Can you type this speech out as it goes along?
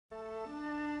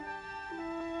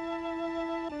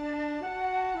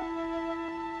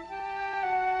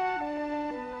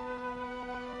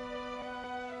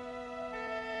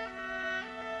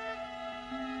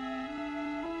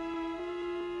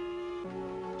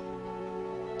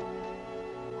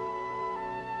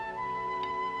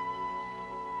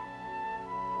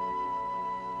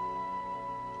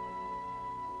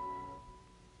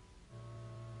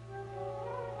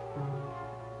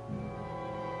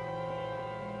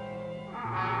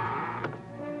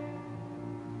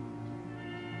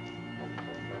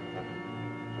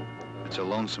It's a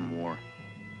lonesome war.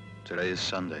 Today is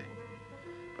Sunday.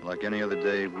 But like any other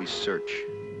day, we search.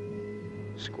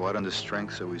 Squad under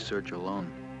strength, so we search alone.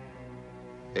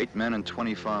 8 men and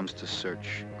 20 farms to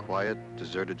search. Quiet,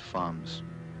 deserted farms.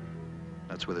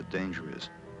 That's where the danger is.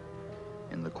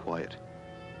 In the quiet.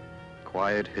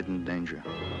 Quiet, hidden danger.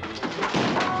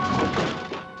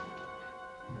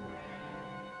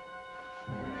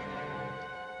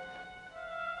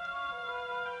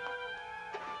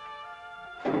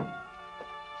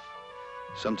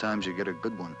 Sometimes you get a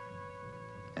good one,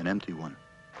 an empty one.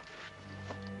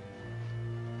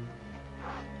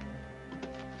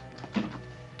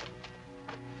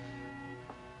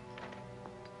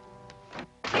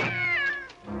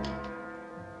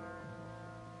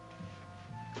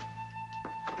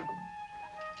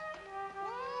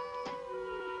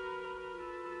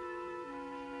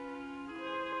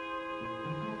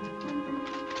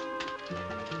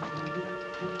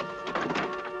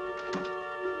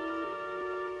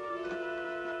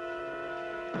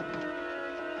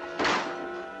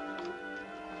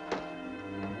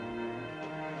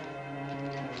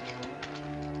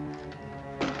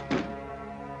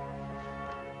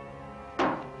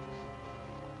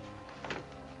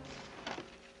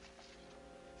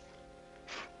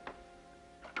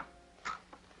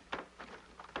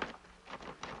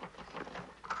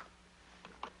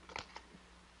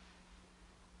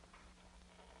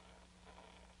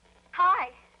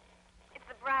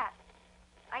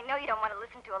 I know you don't want to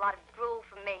listen to a lot of drool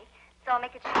from me, so I'll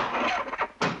make it short.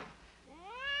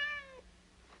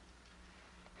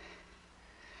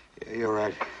 Yeah, you're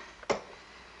right.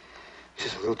 It's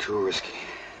just a little too risky.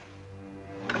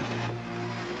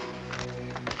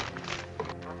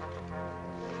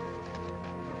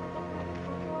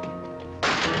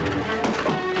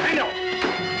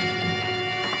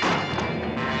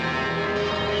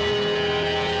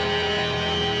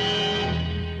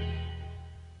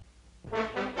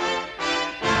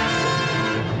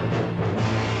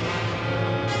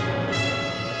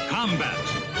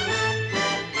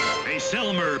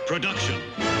 Production.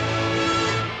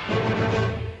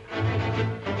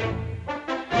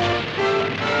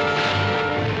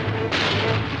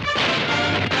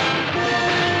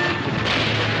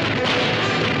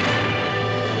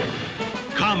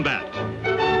 Combat.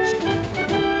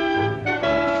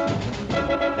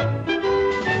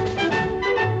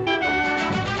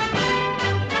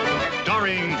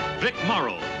 Starring Vic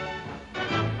Morrow.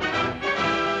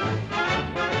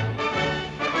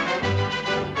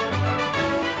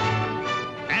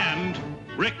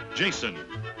 Jason.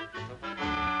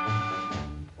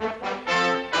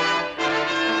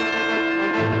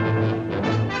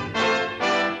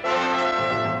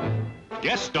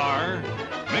 Guest star,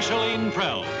 Micheline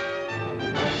Prell.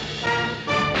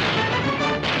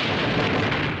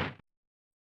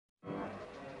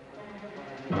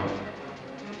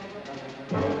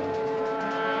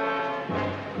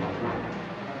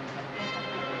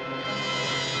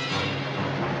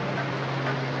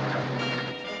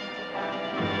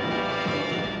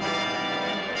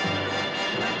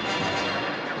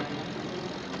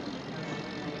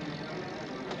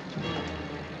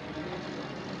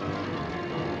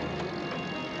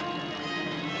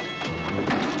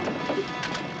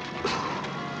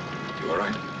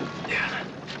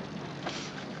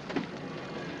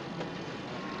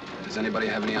 Does anybody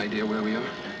have any idea where we are?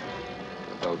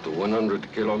 About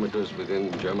 100 kilometers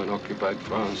within German-occupied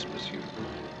France, monsieur.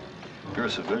 You're a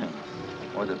civilian.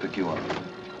 Why'd they pick you up?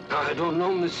 I don't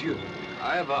know, monsieur.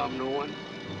 I have harmed no one.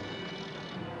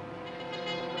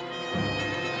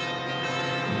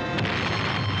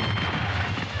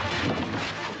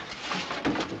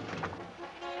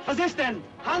 Was ist denn?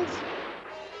 Hans?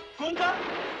 Gunther?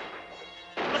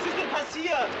 Was ist denn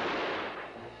passiert?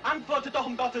 Antwortet doch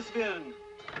um Gottes Willen.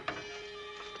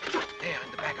 There,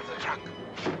 in the back of the truck.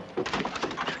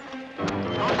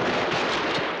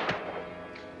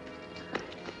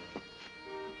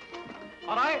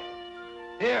 All right?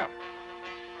 Here.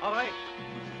 All right.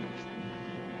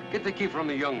 Get the key from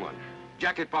the young one.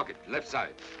 Jacket pocket, left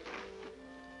side.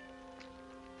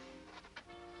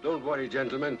 Don't worry,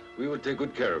 gentlemen. We will take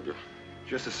good care of you.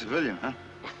 Just a civilian, huh?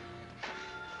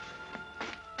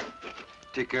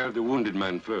 Take care of the wounded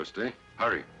man first, eh?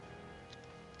 Hurry.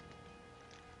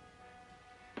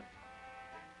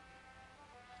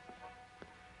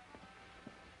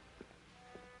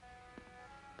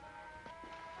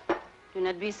 Do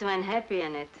not be so unhappy,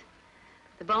 Annette.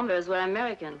 The bombers were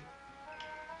American.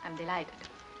 I'm delighted.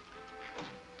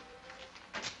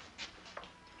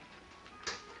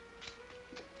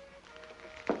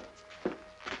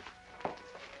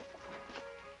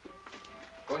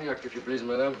 Cognac, if you please,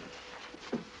 madame.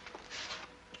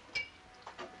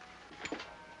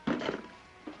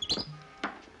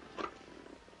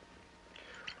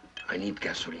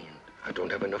 gasoline. I don't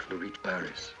have enough to reach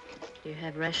Paris. Do you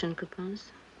have ration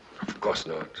coupons? Of course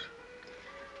not.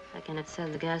 I cannot sell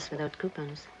the gas without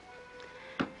coupons.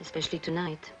 Especially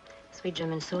tonight. 3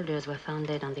 German soldiers were found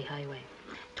dead on the highway.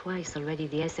 Twice already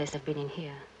the SS have been in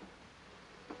here.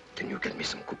 Can you get me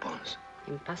some coupons?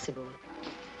 Impossible.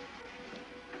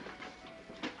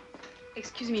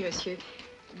 Excuse me, monsieur.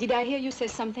 Did I hear you say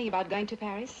something about going to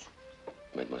Paris?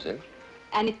 Mademoiselle?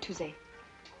 Annette Touzet.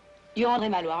 You're André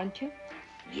Malo, aren't you?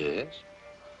 Yes.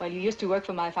 Well, you used to work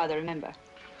for my father, remember?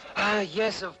 Ah,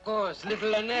 yes, of course.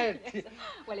 Little Annette. Yes.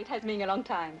 Well, it has been a long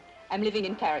time. I'm living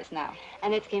in Paris now.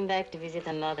 Annette came back to visit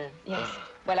her mother. Yes.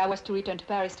 Well, I was to return to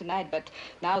Paris tonight, but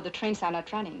now the trains are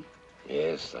not running.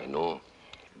 Yes, I know.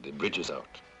 The bridge is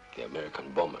out. The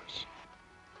American bombers.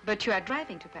 But you are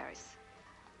driving to Paris.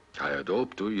 I had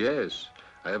hoped to, yes.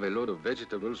 I have a load of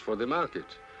vegetables for the market.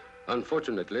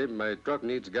 Unfortunately, my truck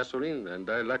needs gasoline, and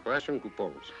I lack ration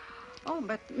coupons. Oh,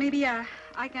 but maybe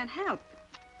I can help.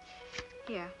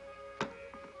 Here.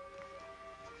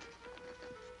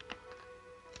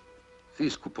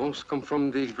 These coupons come from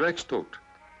the Reichstag.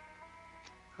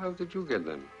 How did you get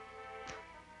them?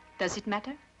 Does it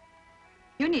matter?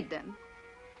 You need them.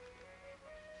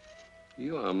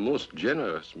 You are most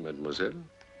generous, mademoiselle.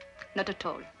 Not at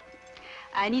all.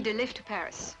 I need a lift to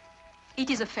Paris.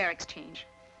 It is a fair exchange.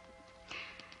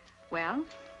 Well?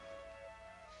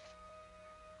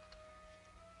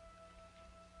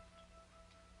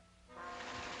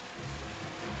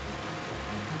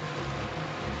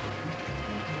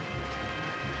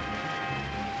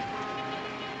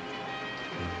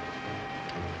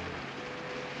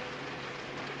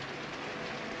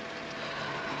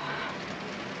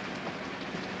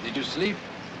 Did you sleep?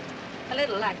 A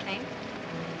little, I think.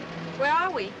 Where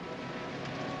are we?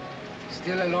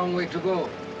 Still a long way to go.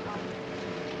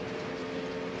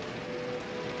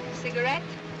 Cigarette?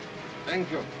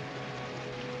 Thank you.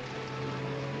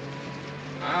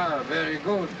 Ah, very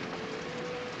good.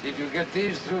 Did you get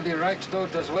these through the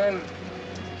Reichstag as well?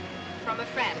 From a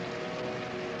friend.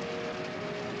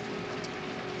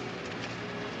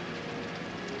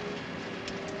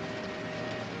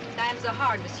 Times are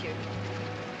hard, monsieur.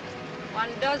 One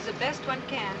does the best one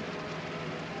can.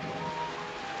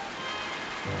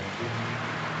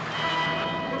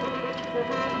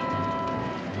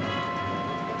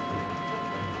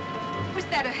 Who's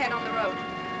that ahead on the road?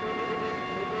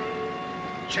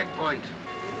 Checkpoint.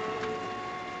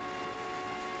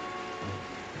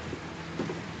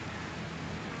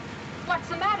 What's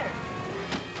the matter?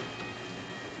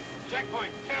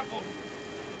 Checkpoint, careful.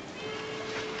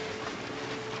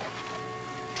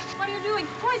 What are you doing?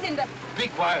 Who is in the... Be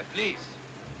quiet, please.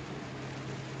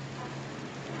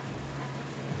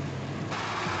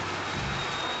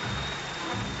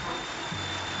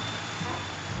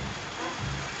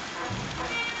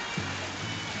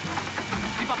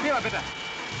 Die Papiere, bitte.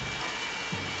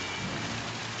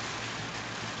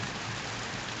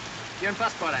 Ihren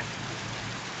Pass, Fräulein.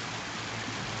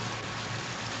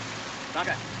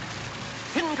 Danke.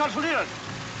 Hinten kontrollieren.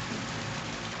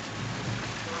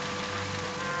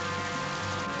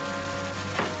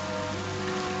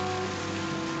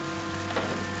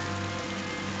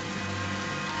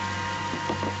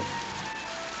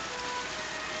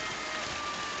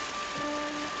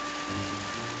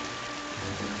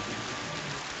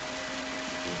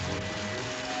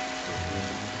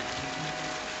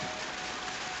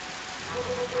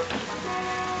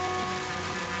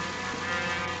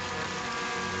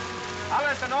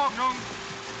 Alles in Ordnung.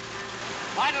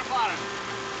 Weiterfahren.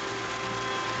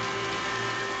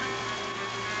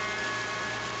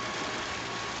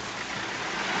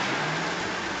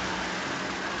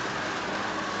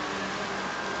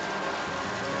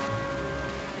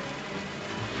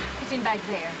 It's in back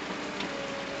there.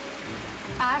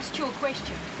 I asked you a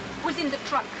question. Who's in the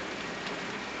truck?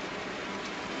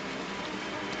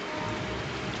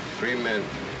 3 men.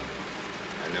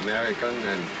 An American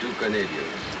and 2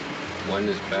 Canadians. One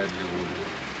is badly wounded.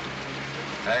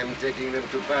 I am taking them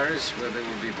to Paris, where they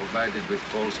will be provided with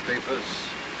false papers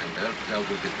and helped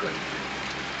out of the country.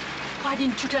 Why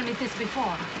didn't you tell me this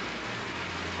before?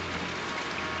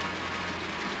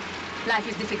 Life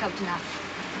is difficult enough.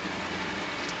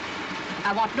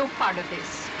 I want no part of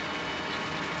this.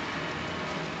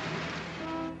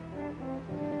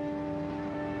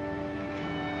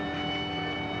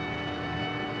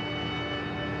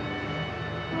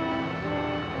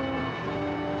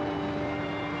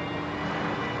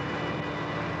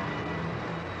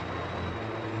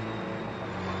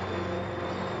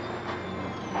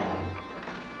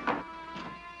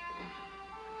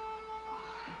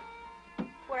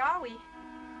 Where are we?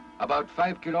 About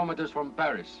 5 kilometers from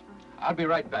Paris. I'll be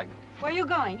right back. Where are you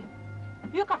going?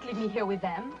 You can't leave me here with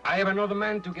them. I have another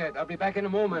man to get. I'll be back in a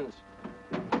moment.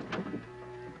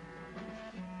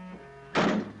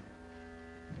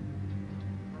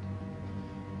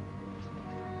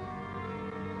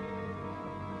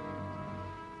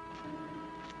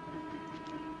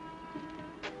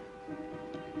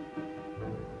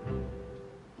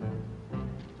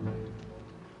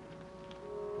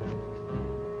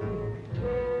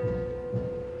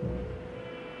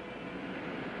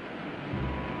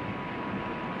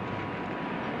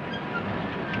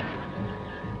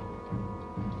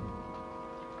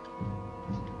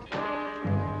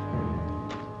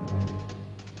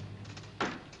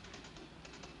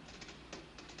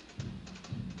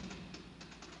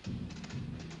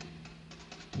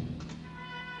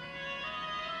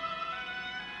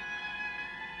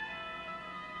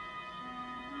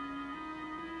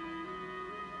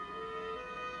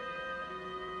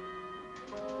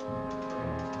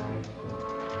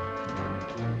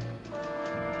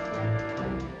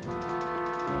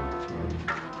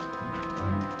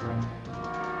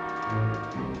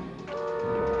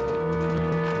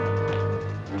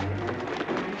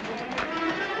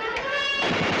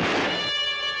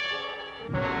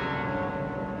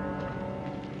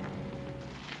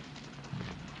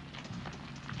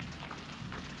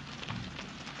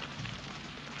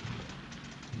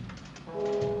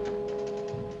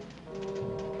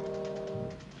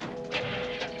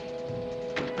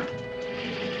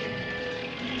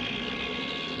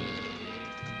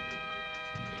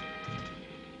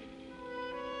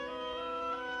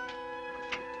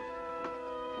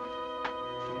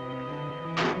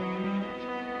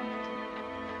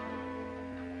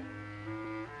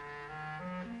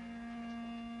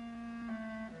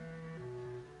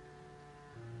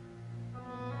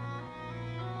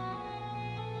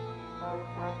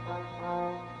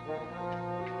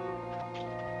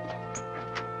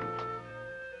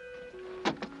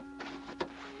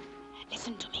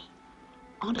 Listen to me.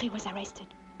 Andre was arrested.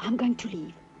 I'm going to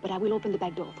leave, but I will open the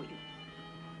back door for you.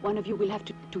 One of you will have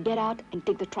to get out and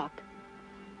take the truck.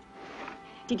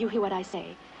 Did you hear what I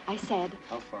say? I said...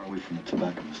 How far away from the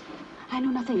tobacconist? I know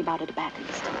nothing about a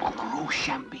tobacconist. On the Rue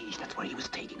Chambige, that's where he was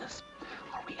taking us.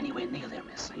 Are we anywhere near there,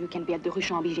 miss? You can be at the Rue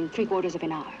Chambige in 3/4 of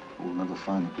an hour. We'll never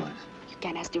find the place. You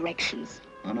can ask directions.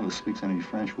 None of us speaks any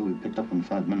French. We'll be picked up in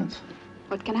 5 minutes.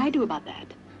 What can I do about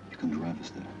that? You can drive us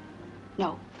there.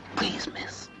 No. Please,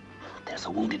 miss. There's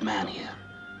a wounded man here.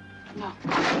 No.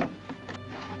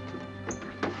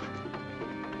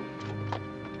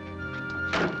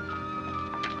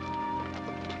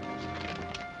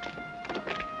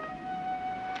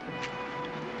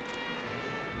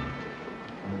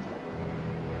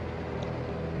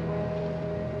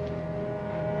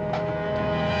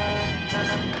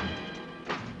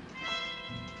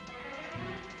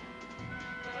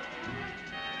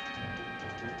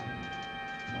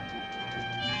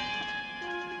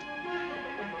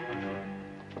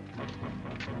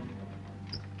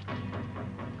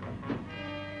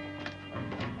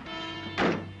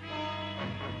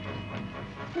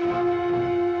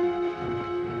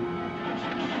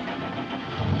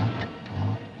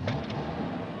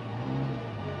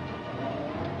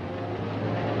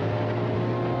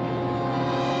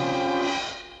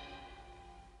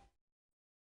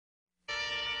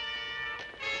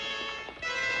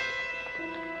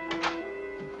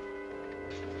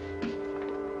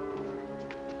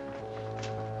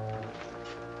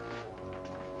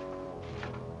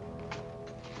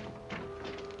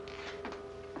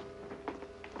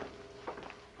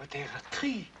 There are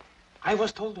 3. I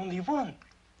was told only 1.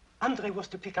 Andre was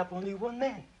to pick up only 1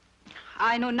 man.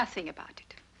 I know nothing about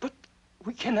it. But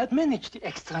we cannot manage the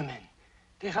extra men.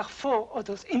 There are 4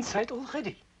 others inside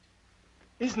already.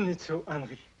 Isn't it so,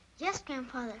 Henri? Yes,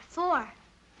 Grandfather, 4.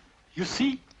 You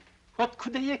see, what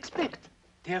could they expect?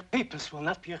 Their papers will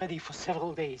not be ready for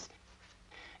several days.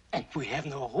 And we have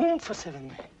no room for 7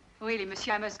 men. Really,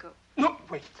 monsieur, I must go. No,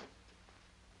 wait.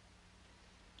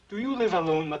 Do you live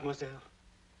alone, mademoiselle?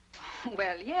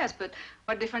 Well, yes, but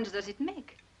what difference does it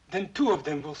make? Then 2 of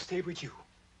them will stay with you.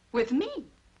 With me?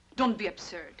 Don't be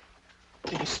absurd.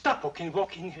 The Gestapo can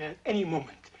walk in here at any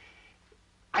moment.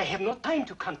 I have no time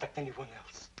to contact anyone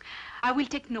else. I will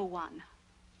take no one.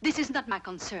 This is not my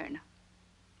concern.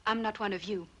 I'm not one of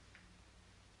you.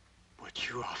 But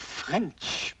you are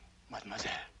French,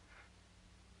 mademoiselle.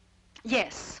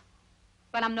 Yes,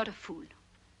 but I'm not a fool.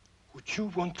 Would you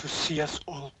want to see us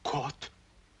all caught?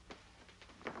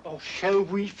 Or shall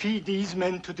we feed these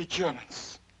men to the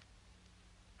Germans?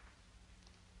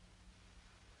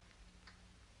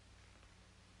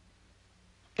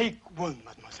 Take 1,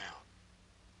 mademoiselle.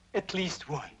 At least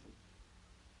 1.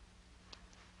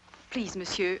 Please,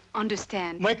 monsieur,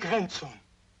 understand. My grandson,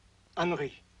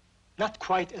 Henri, not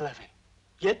quite 11.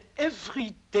 Yet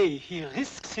every day he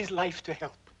risks his life to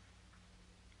help.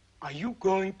 Are you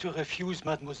going to refuse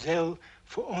Mademoiselle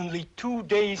for only 2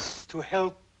 days to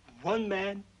help one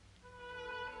man?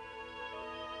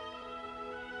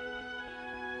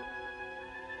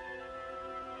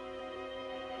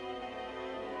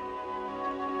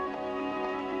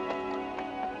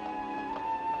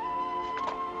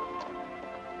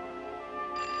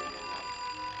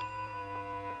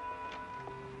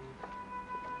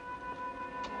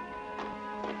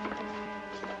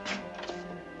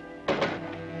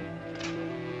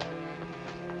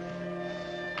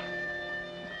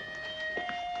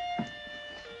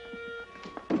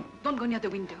 Don't go near the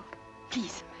window,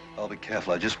 please. I'll be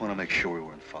careful. I just want to make sure we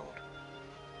weren't followed.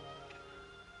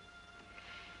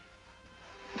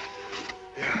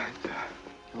 Yeah,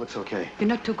 it looks okay. You're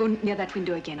not to go near that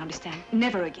window again, understand?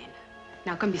 Never again.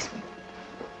 Now, come this way.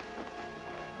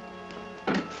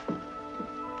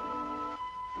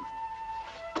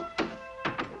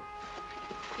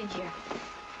 In here.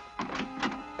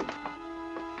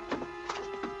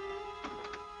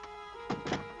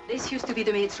 This used to be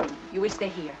the maid's room. You will stay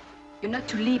here. You're not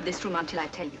to leave this room until I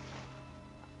tell you.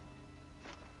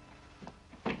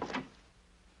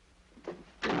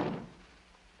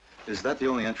 Is that the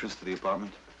only entrance to the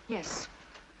apartment? Yes.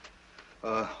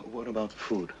 What about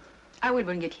food? I will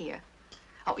bring it here.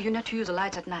 Oh, you're not to use the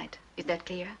lights at night. Is that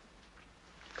clear?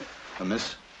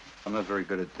 Miss, I'm not very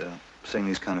good at saying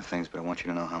these kind of things, but I want you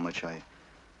to know how much I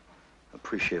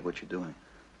appreciate what you're doing.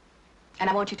 And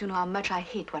I want you to know how much I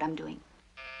hate what I'm doing.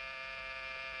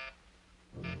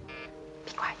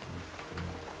 Be quiet.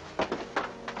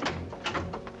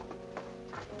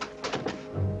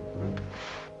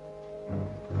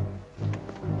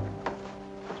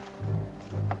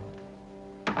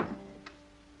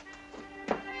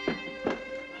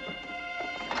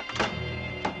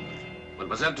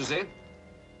 Mademoiselle Toussaint?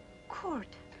 Kurt.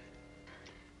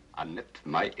 Annette,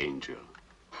 my angel.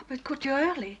 But Kurt, you're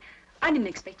early. I didn't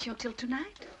expect you until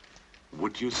tonight.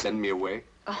 Would you send me away?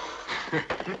 Oh.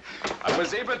 I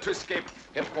was able to escape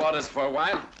headquarters for a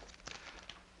while.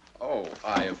 Oh,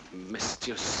 I have missed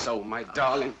you so, my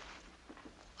darling.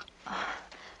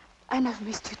 And I've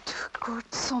missed you too,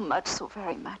 Kurt, so much, so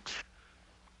very much.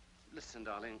 Listen,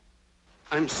 darling,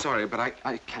 I'm sorry, but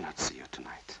I cannot see you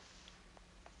tonight.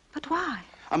 But why?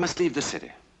 I must leave the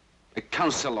city. A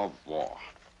council of war.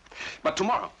 But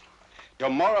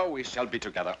tomorrow we shall be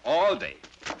together all day.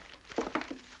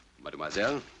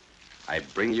 Mademoiselle, I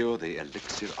bring you the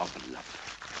elixir of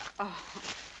love. Oh,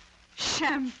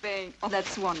 champagne. Oh,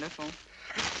 that's wonderful.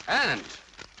 And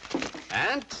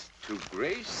to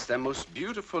grace the most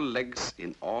beautiful legs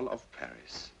in all of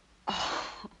Paris.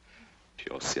 Oh.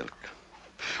 Pure silk.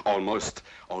 Almost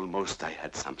I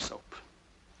had some soap.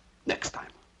 Next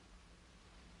time.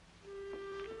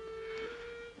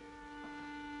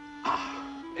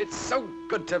 It's so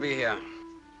good to be here.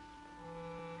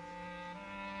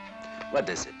 What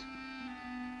is it?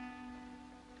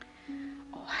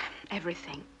 Oh,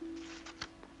 everything.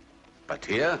 But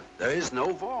here, there is no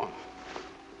war.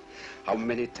 How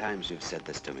many times you've said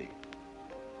this to me?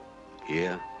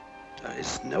 Here, there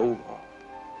is no war.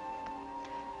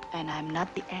 And I'm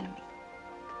not the enemy.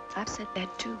 I've said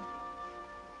that too.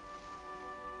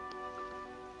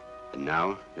 And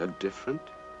now you're different,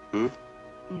 hmm?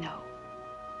 No.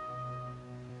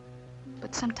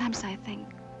 But sometimes I think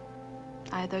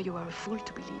either you are a fool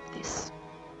to believe this,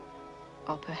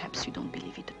 or perhaps you don't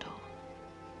believe it at all.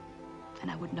 And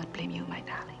I would not blame you, my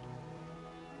darling.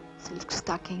 Silk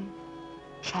stocking,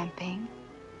 champagne,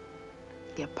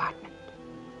 the apartment.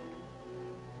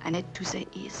 Annette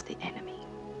Toussaint is the enemy.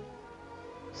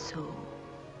 So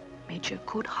Major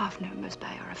Kurt Hoffner must buy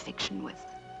her affection with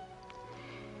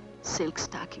silk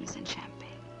stockings and champagne.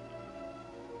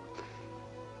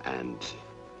 And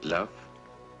love,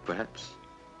 perhaps?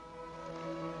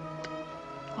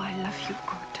 Oh, I love you,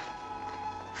 Kurt.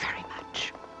 Very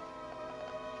much.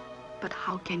 But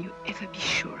how can you ever be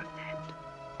sure of that?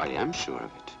 I am sure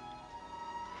of it.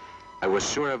 I was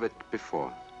sure of it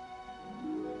before.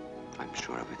 I'm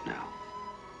sure of it now.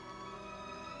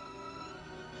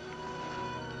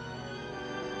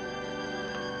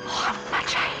 Oh, how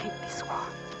much I hate this war.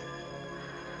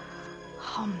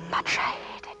 How much I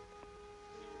hate it.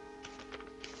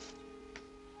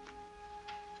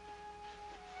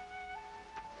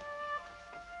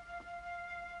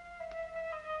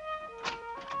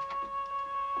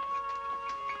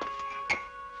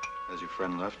 Has your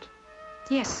friend left?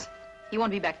 Yes, he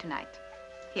won't be back tonight.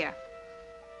 Here.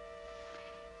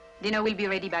 Dinner will be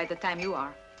ready by the time you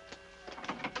are.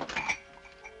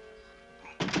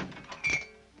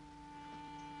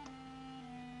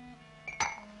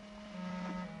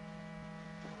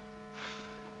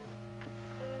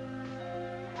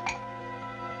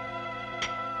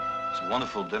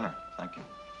 wonderful dinner. Thank you.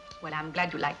 Well, I'm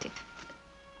glad you liked it.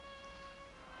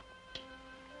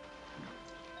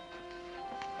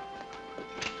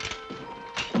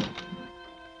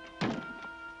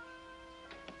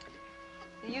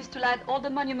 They used to light all the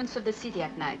monuments of the city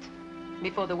at night,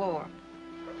 before the war.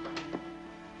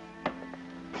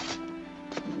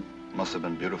 Must have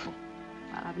been beautiful.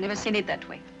 Well, I've never seen it that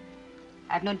way.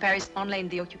 I've known Paris only in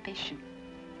the occupation.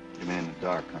 You mean in the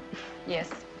dark, huh? Yes.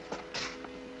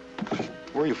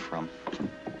 Where are you from?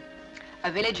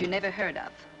 A village you never heard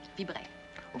of, Vibray.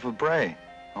 Oh, Vibray.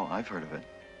 Oh, I've heard of it.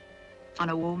 On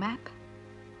a war map?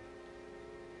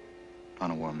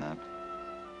 On a war map.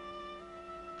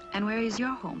 And where is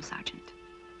your home, Sergeant?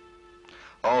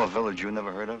 Oh, a village you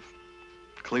never heard of?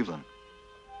 Cleveland.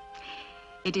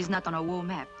 It is not on a war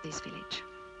map, this village.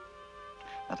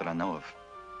 Not that I know of.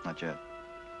 Not yet.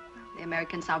 The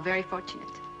Americans are very fortunate.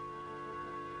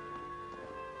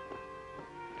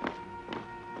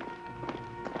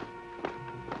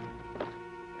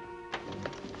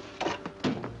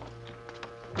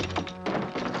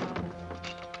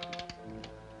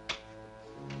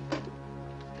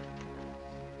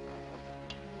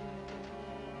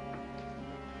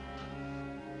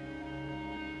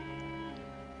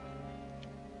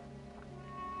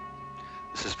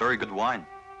 This is very good wine.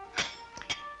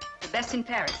 The best in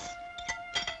Paris.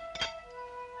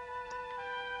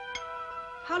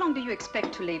 How long do you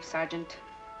expect to live, Sergeant?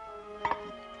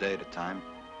 Day at a time.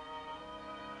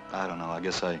 I don't know. I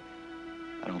guess I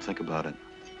don't think about it.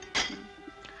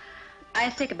 I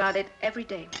think about it every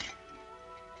day.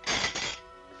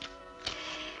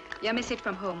 Your message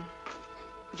from home.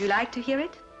 Would you like to hear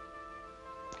it?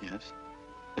 Yes.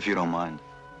 If you don't mind.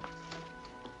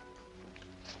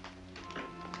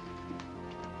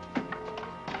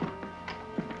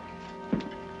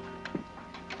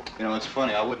 You know, it's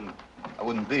funny. I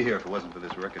wouldn't be here if it wasn't for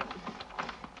this record.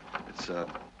 It's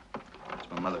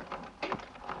my mother.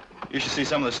 You should see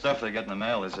some of the stuff they get in the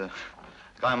mail. There's a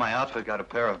guy in my outfit got a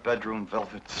pair of bedroom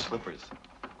velvet slippers,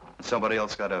 and somebody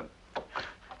else got a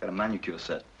manicure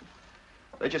set.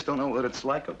 They just don't know what it's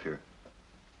like up here.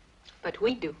 But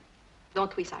we do,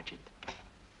 don't we, Sergeant?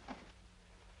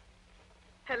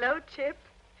 Hello, Chip.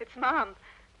 It's Mom.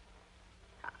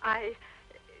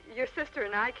 Your sister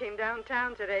and I came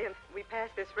downtown today, and we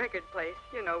passed this record place,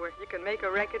 you know, where you can make a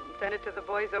record and send it to the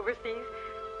boys overseas.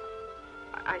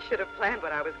 I should have planned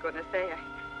what I was going to say.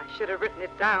 I should have written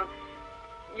it down.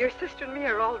 Your sister and me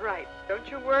are all right. Don't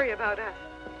you worry about us.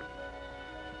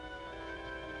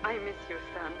 I miss you,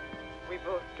 son. We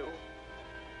both do.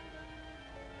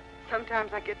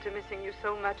 Sometimes I get to missing you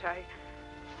so much,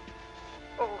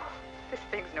 Oh, this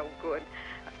thing's no good.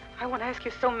 I want to ask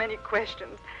you so many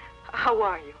questions. How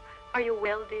are you? Are you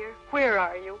well, dear? Where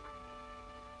are you?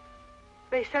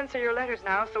 They censor your letters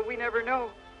now, so we never know.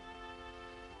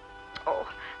 Oh,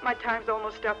 my time's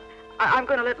almost up. I'm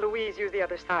going to let Louise use the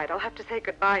other side. I'll have to say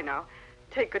goodbye now.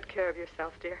 Take good care of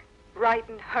yourself, dear. Write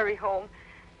and hurry home.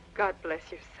 God bless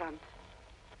you, son.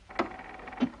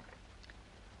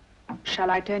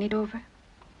 Shall I turn it over?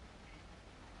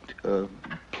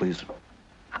 Please.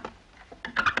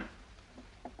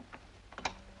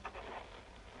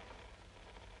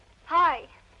 Hi,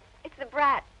 it's the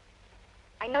brat.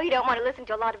 I know you don't want to listen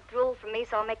to a lot of drool from me,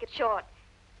 so I'll make it short.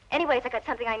 Anyways, I got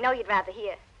something I know you'd rather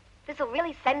hear. This'll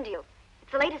really send you.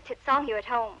 It's the latest hit song here at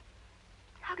home.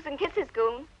 Hugs and kisses,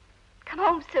 goon. Come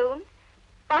home soon.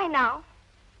 Bye now.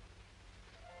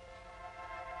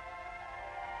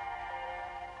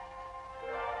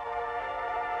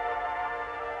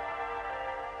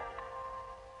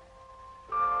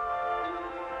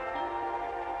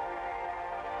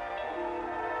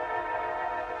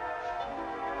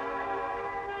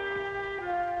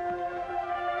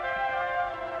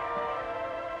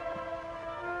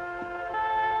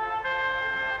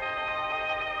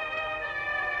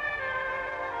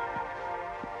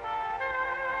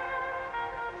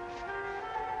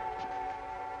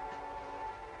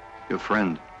 Your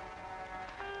friend.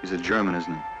 He's a German,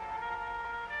 isn't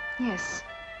he? Yes.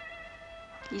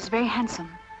 He's very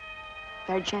handsome,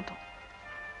 very gentle,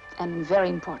 and very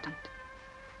important.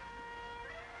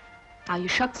 Are you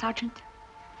shocked, Sergeant?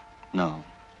 No.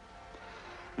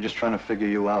 I'm just trying to figure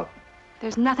you out.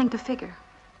 There's nothing to figure.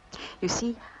 You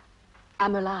see,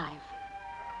 I'm alive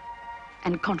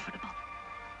and comfortable.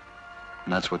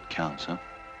 And that's what counts, huh?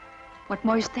 What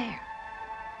more is there?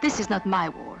 This is not my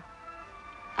war.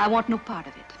 I want no part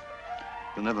of it.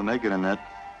 You'll never make it in that.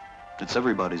 It's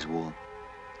everybody's war.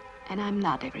 And I'm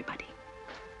not everybody.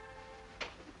 Do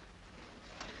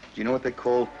you know what they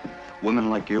call women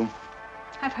like you?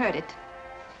 I've heard it.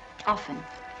 Often.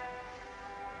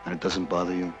 And it doesn't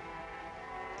bother you?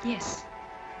 Yes.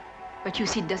 But you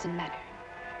see, it doesn't matter.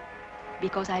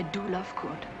 Because I do love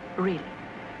Kurt, really.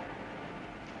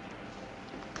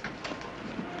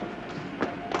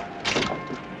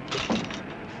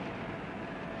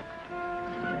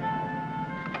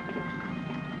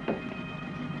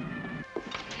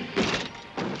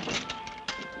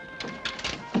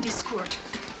 It is Kurt.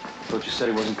 I thought you said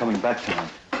he wasn't coming back tonight.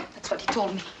 That's what he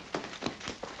told me.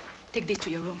 Take this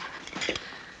to your room.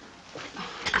 Oh,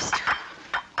 this too.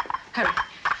 Hurry.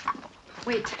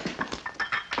 Wait.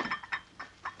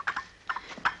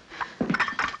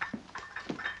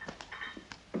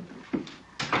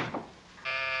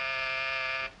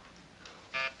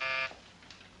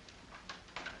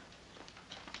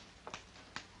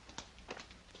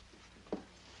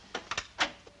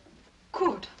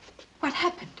 Kurt, what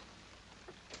happened?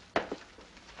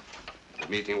 The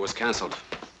meeting was cancelled.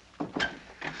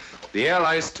 The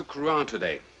Allies took Rouen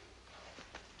today.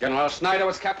 General Schneider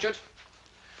was captured.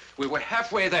 We were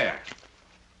halfway there,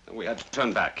 and we had to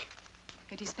turn back.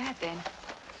 It is bad, then.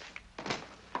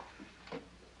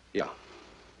 Yeah.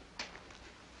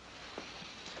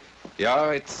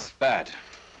 Yeah, it's bad.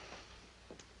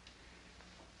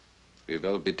 We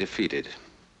will be defeated.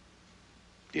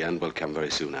 The end will come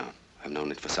very soon now. I've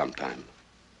known it for some time.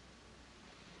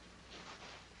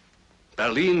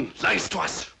 Berlin lies to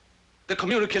us. The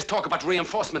communiques talk about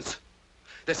reinforcements.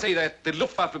 They say that the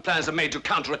Luftwaffe plans are made to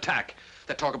counterattack.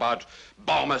 They talk about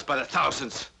bombers by the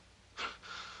thousands.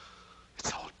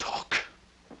 It's all talk.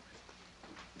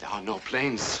 There are no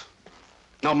planes,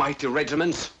 no mighty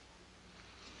regiments.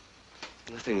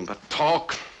 Nothing but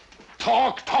talk,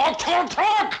 talk, talk, talk,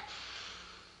 talk!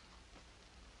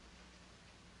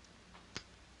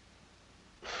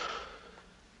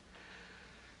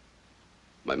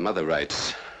 My mother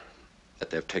writes that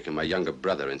they've taken my younger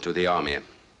brother into the army.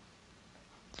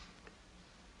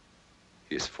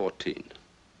 He's 14.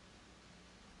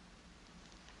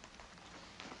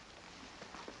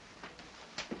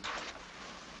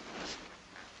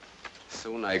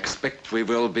 Soon I expect we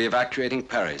will be evacuating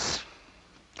Paris.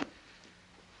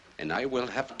 And I will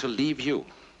have to leave you.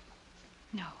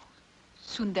 No.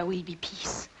 Soon there will be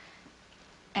peace.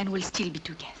 And we'll still be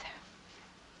together.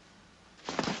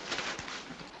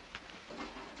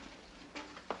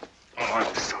 Oh,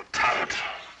 I'm so tired.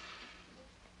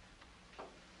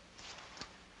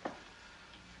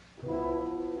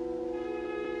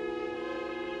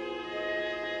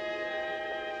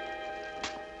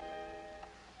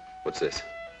 What's this?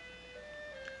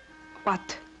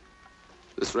 What?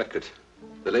 This record.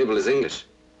 The label is English.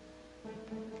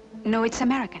 No, it's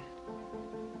American.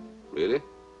 Really?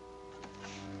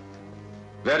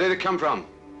 Where did it come from?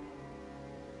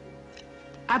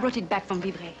 I brought it back from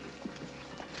Vibray.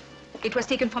 It was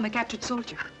taken from a captured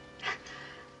soldier.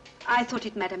 I thought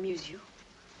it might amuse you.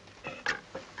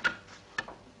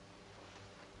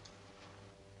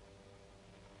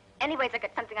 Anyways, I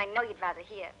got something I know you'd rather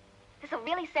hear. This'll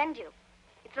really send you.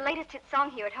 It's the latest hit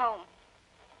song here at home.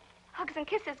 Hugs and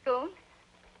kisses, Goon.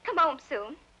 Come home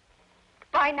soon.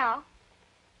 Bye now.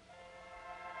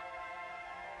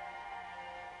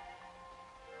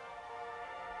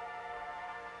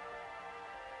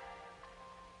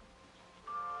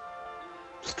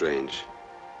 Strange.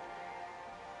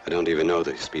 I don't even know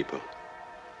these people.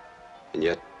 And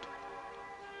yet,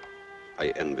 I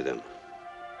envy them.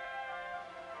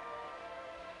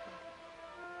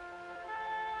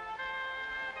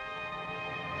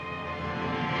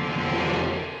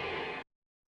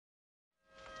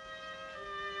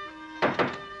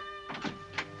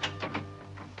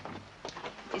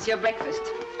 It's your breakfast.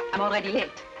 I'm already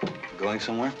late. Going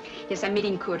somewhere? Yes, I'm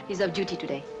meeting Kurt. He's off duty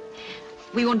today.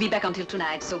 We won't be back until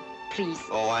tonight, so please.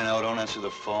 Oh, I know. Don't answer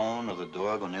the phone or the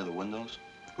door. Go near the windows.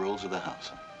 Rules of the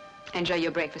house. Enjoy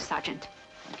your breakfast, Sergeant.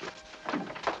 Thank you.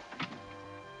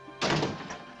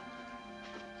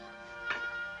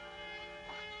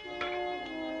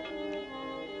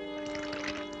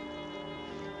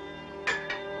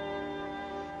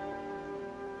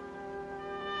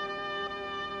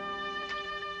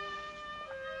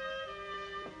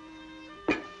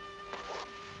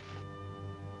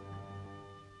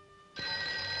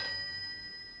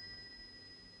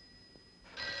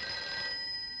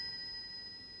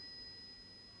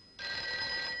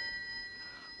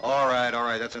 All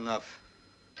right, that's enough.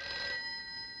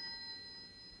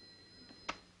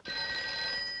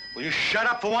 Will you shut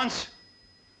up for once?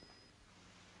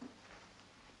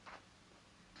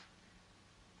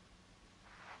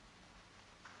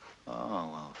 Oh,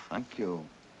 well, thank you.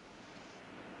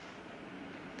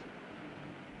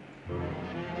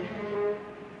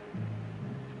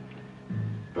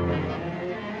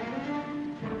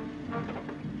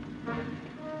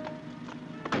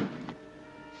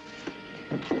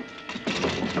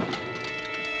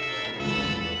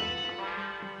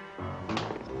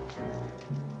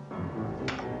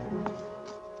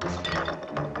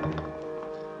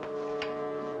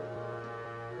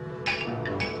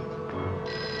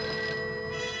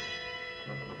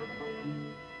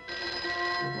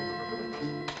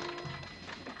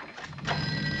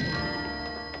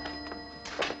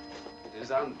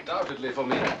 Undoubtedly for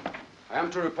me. I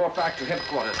am to report back to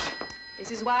headquarters.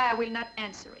 This is why I will not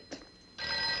answer it.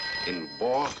 In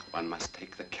war, one must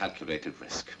take the calculated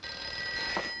risk.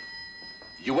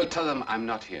 You will tell them I'm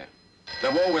not here. The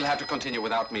war will have to continue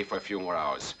without me for a few more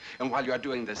hours. And while you are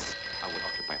doing this, I will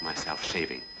occupy myself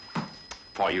shaving.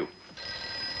 For you.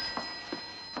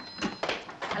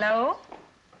 Hello?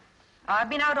 Oh, I've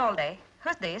been out all day.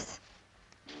 Who's this?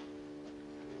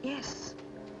 Yes.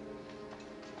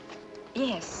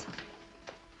 Yes.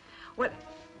 Well,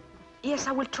 yes,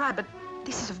 I will try, but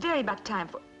this is a very bad time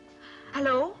for...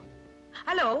 Hello?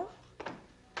 Hello?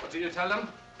 What did you tell them?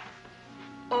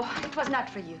 Oh, it was not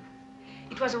for you.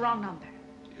 It was a wrong number.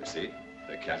 You see,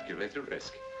 the calculated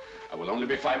risk. I will only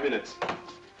be 5 minutes.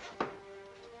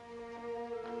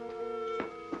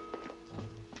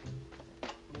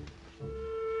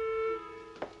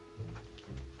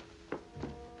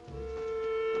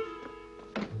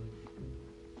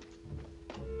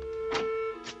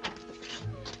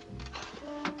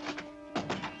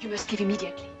 You must leave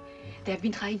immediately. They have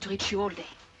been trying to reach you all day.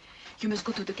 You must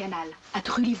go to the canal, at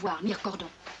Rue l'Ivoire, near Cordon.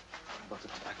 About the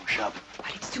tobacco shop.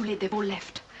 But it's too late, they've all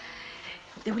left.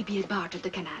 There will be a barge at the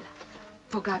canal.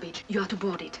 For garbage, you are to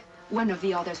board it. One of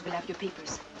the others will have your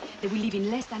papers. They will leave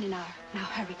in less than an hour. Now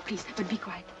hurry, please, but be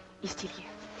quiet. He's still here.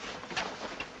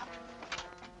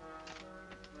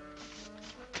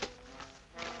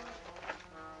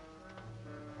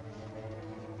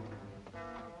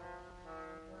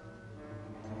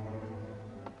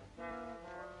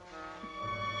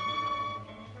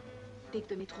 Take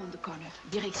the metro on the corner,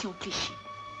 direction Clichy.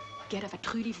 Get off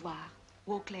at Rue l'Ivoire.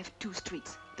 Walk left 2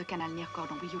 streets, the canal near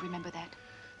Cordon. Will you remember that?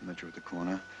 Metro at the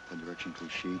corner, head direction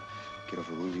Clichy. Get off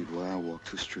a Rue l'Ivoire, walk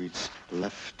 2 streets,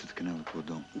 left to the canal of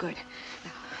Cordon. Good.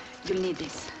 Now, you'll need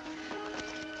this.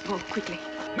 Go, quickly.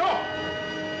 No!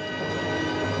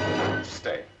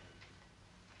 Stay.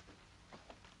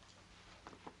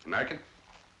 American?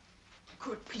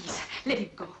 Good, please. Let him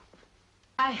go.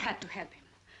 I had to help him.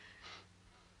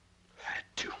 Had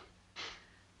to.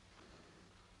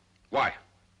 Why?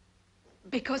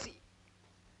 Because he...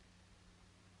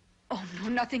 Oh, no,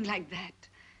 nothing like that.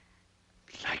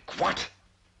 Like what?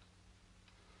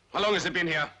 How long has it been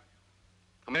here?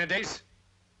 How many days?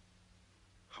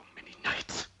 How many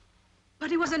nights? But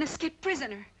he was an escaped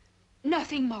prisoner.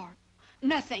 Nothing more.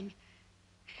 Nothing.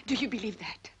 Do you believe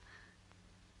that?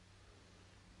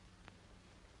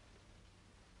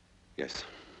 Yes.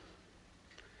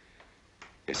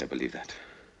 Yes, I believe that.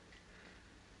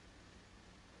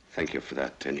 Thank you for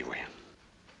that, anyway.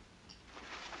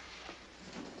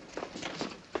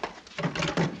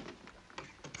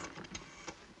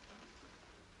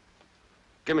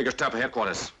 Give me Gestapo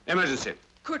headquarters. Emergency.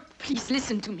 Kurt, please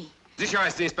listen to me.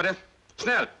 Sicherheitsdienst,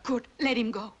 Schnell. Kurt, let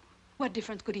him go. What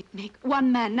difference could it make?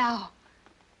 One man now.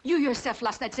 You yourself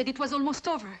last night said it was almost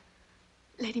over.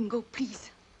 Let him go, please.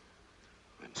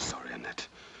 I'm sorry, Annette.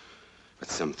 But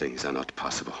some things are not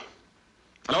possible.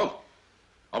 Hallo?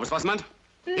 Oberstwassmann?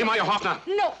 No. Hier, Major Hoffner.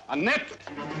 No. Annette!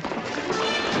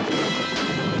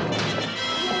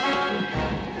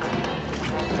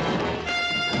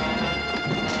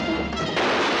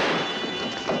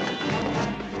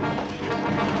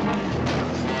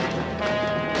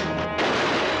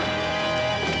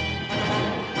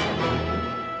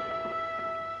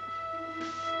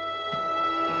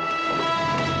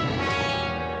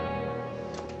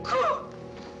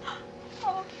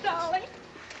 Oh, darling.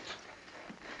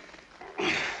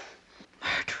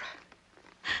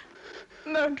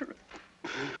 Murderer.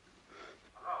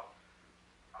 Hallo?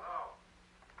 Hallo?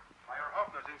 Major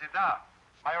Hoffner, sind Sie da?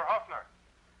 Major Hoffner.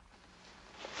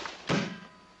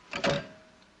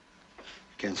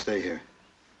 You can't stay here.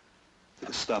 The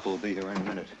Gestapo will be here any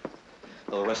minute.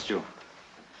 They'll arrest you.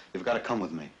 You've got to come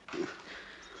with me.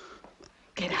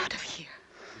 Get out of here.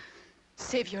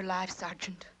 Save your life,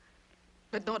 Sergeant.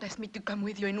 But don't ask me to come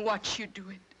with you and watch you do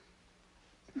it.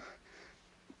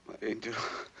 My angel.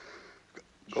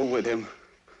 Go with him.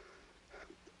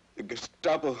 The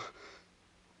Gestapo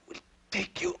will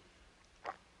take you. I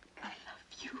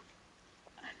love you.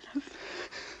 I love you.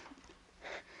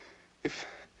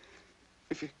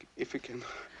 If we can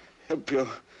help you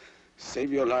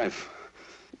save your life,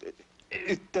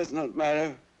 it does not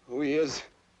matter who he is.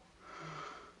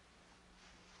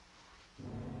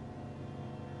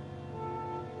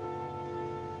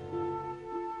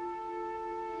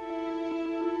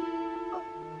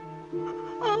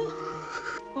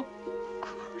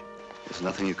 There's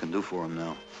nothing you can do for him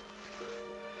now.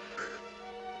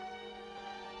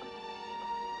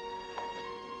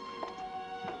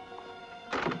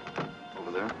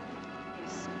 Over there?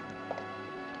 Yes.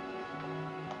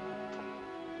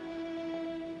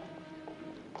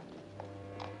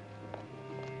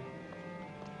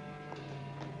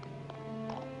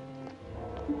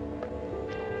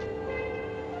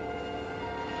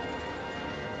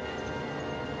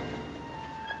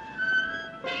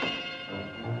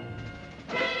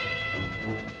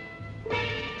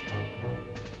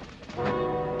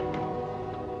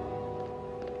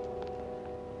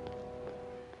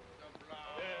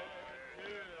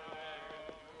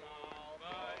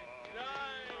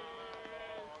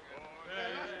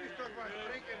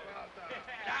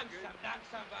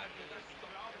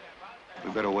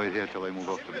 We better wait here till they move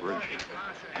off the bridge.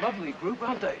 Lovely group,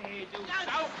 aren't they?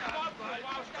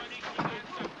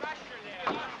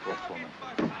 Poor Foreman.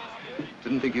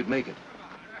 Didn't think you'd make it.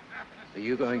 Are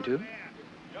you going too?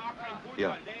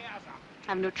 Yeah. I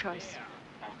have no choice.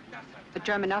 A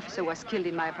German officer was killed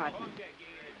in my apartment.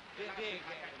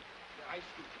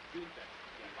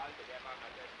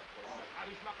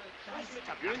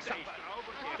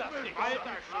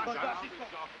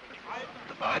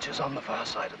 The barge is on the far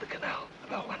side of the canal,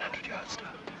 about 100 yards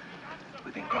down.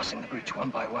 We've been crossing the bridge one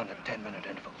by one at 10-minute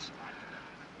intervals.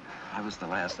 I was the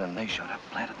last, then they showed up,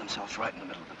 planted themselves right in the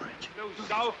middle of the bridge. Du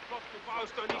Saufkopf, du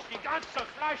brauchst doch nicht die ganze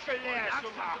Flasche leer zu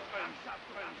machen.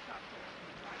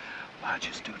 Barge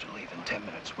is due to leave in 10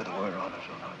 minutes with a word on it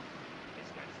or not.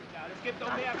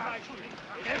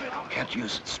 Can't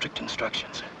use strict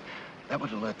instructions. That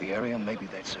would alert the area and maybe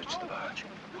they'd search the barge.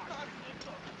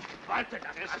 Warte,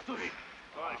 das ist du nicht.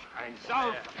 Ein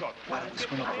Saufkopf. Why don't we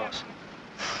swim across?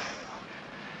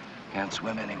 Can't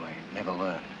swim anyway. Never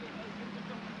learned.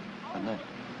 Annette,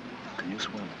 can you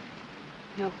swim?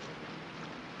 No.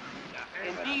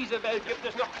 In dieser Welt gibt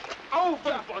es noch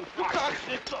Haufen von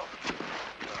Flaschen.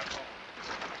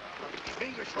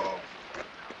 Hingeschoben.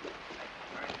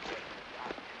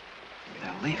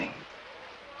 They're leaving.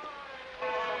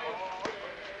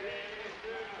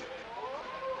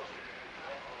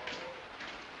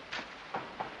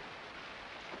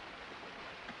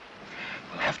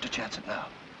 We'll have to chance it now.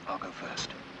 I'll go first.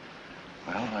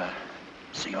 Well,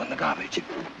 see you in the garbage.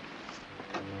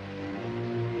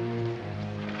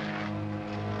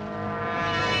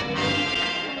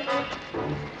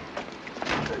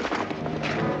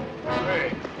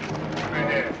 Hey,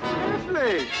 hey,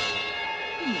 Leslie!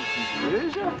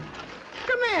 Böse?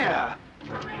 Komm her!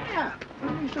 Komm her!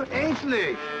 Nicht so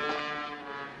ängstlich!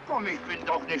 Komm, ich bin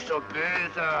doch nicht so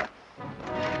böse!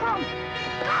 Komm!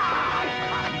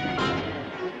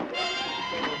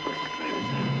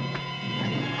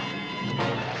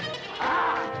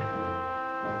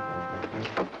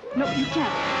 No, you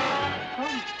can't.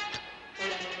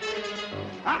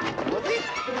 Ah, was ist?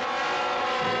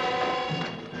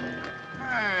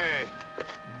 Hey!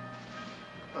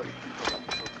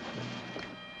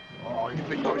 Oh, ich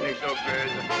bin doch nicht so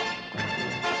böse.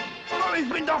 Oh, ich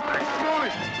bin doch recht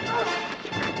schuld.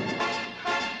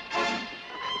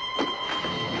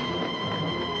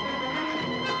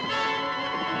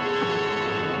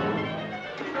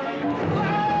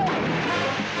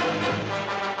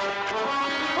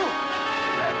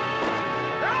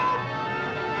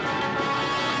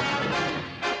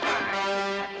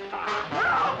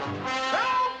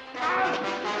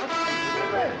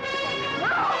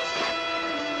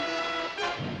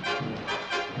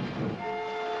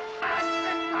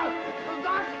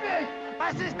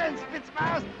 Was ist denn,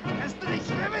 Spitzmaus? Kannst du nicht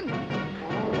schwimmen?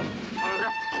 Oh,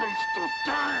 verletzst du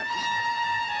das?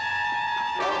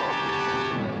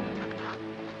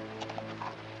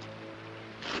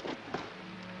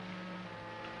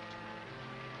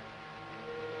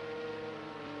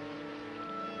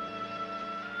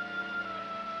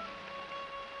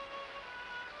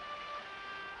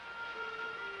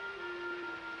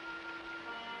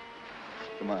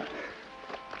 Come on.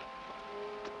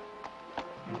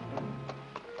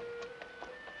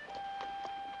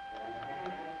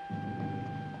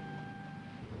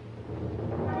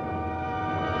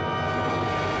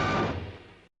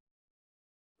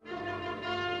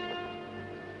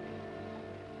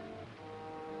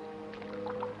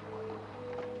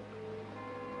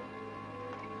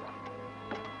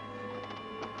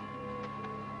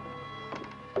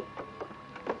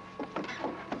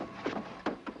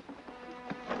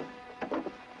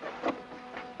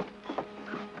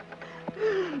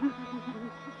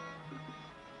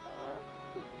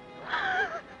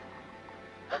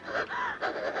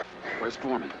 Where's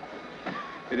Foreman?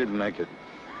 He didn't make it.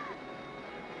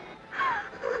 I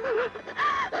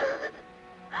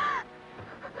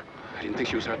didn't think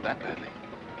she was hurt that badly.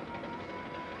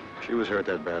 She was hurt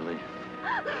that badly.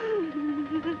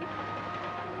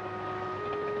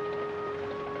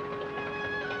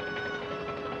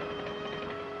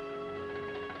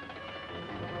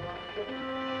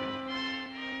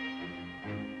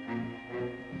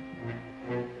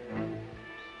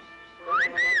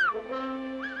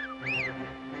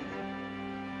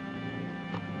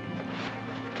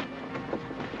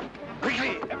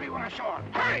 Quickly, everyone ashore.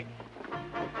 Hurry!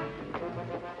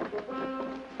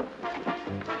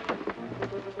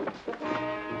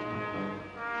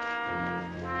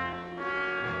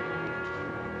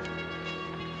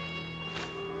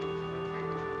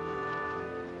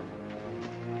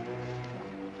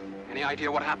 Any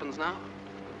idea what happens now?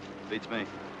 Beats me.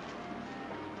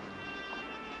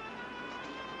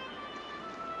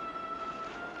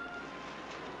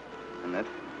 Annette,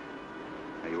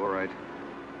 are you all right?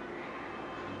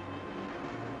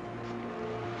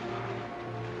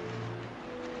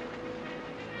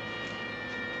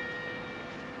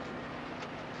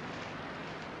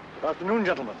 Good afternoon,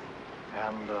 gentlemen,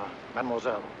 and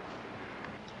mademoiselle.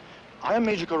 I am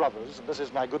Major Carruthers, and this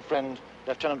is my good friend,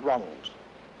 Lieutenant Ronald.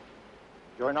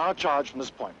 You're in our charge from this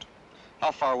point. How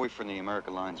far are we from the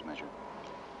American lines, Major?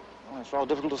 Well, it's rather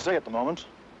difficult to say at the moment.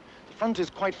 The front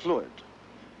is quite fluid,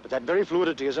 but that very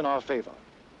fluidity is in our favor.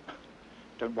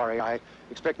 Don't worry, I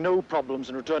expect no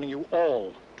problems in returning you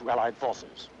all to Allied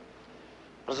forces.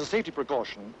 But as a safety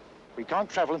precaution, we can't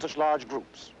travel in such large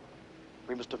groups.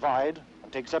 We must divide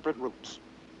and take separate routes.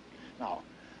 Now,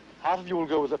 half of you will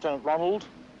go with Lieutenant Ronald,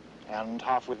 and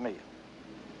half with me.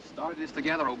 Started this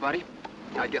together, old buddy.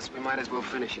 I guess we might as well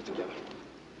finish it together.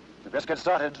 Let's best get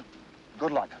started.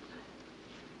 Good luck.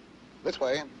 This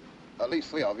way. At least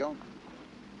 3 of you.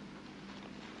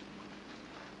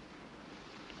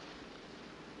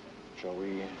 Shall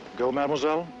we go,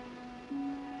 mademoiselle?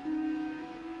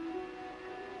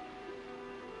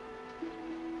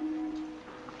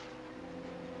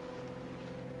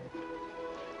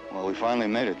 Well, we finally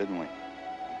made it, didn't we?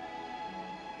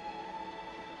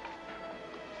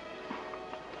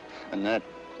 Annette.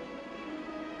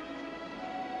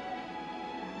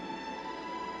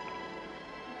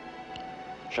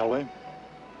 Shall we?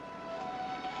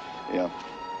 Yeah.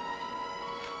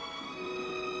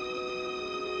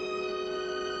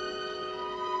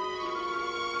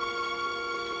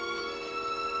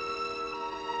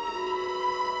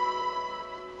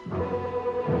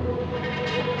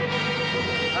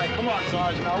 Hey, come on,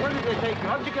 Sergeant. Now, where did they take you?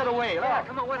 How did you get away? Yeah,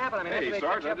 come on, what happened? I mean, Hey, they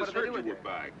Sarge, I catch you up, just what heard did they you do were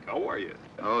back. How are you?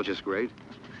 Oh, just great.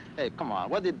 Hey, come on.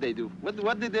 What did they do?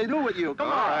 What did they do with you? Come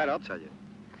on. All right, I'll tell you.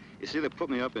 You see, they put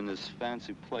me up in this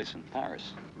fancy place in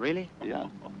Paris. Really? Yeah.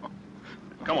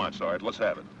 Come on, Sarge, let's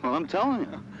have it. Well, I'm telling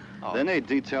you. Oh. Then they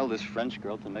detailed this French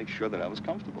girl to make sure that I was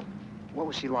comfortable. What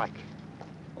was she like?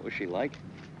 What was she like?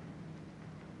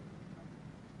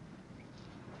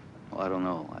 Well, I don't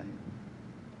know.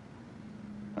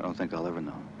 I don't think I'll ever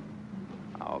know.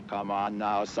 Oh, come on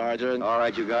now, Sergeant. All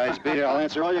right, you guys. Beat it. I'll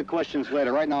answer all your questions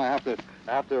later. Right now, I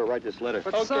have to write this letter.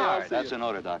 But Sarge, That's an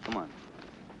order, Doc. Come on.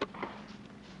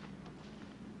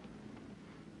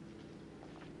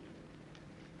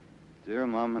 Dear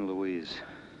Mom and Louise,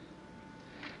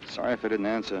 sorry if I didn't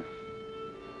answer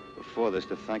before this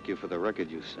to thank you for the record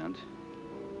you sent,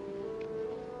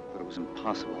 but it was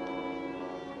impossible.